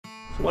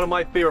One of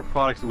my favorite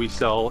products that we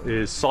sell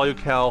is Solu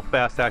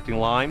Fast Acting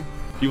Lime.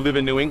 If you live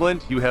in New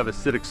England, you have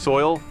acidic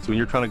soil, so when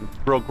you're trying to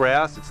grow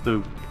grass, it's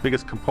the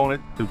biggest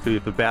component to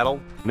the battle.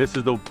 And this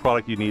is the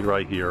product you need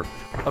right here.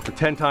 Up to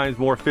 10 times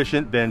more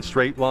efficient than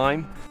straight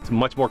lime. It's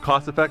much more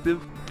cost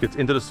effective. Gets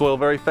into the soil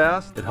very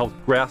fast. It helps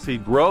grass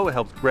seed grow. It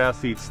helps grass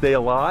seed stay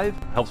alive.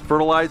 It helps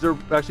fertilizer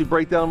actually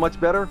break down much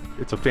better.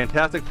 It's a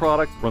fantastic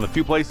product. We're one of the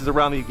few places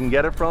around that you can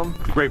get it from.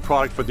 It's a great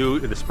product for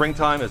in the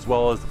springtime as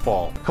well as the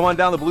fall. Come on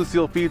down to Blue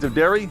Seal Feeds of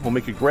Derry. We'll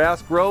make your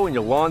grass grow and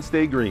your lawn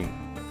stay green.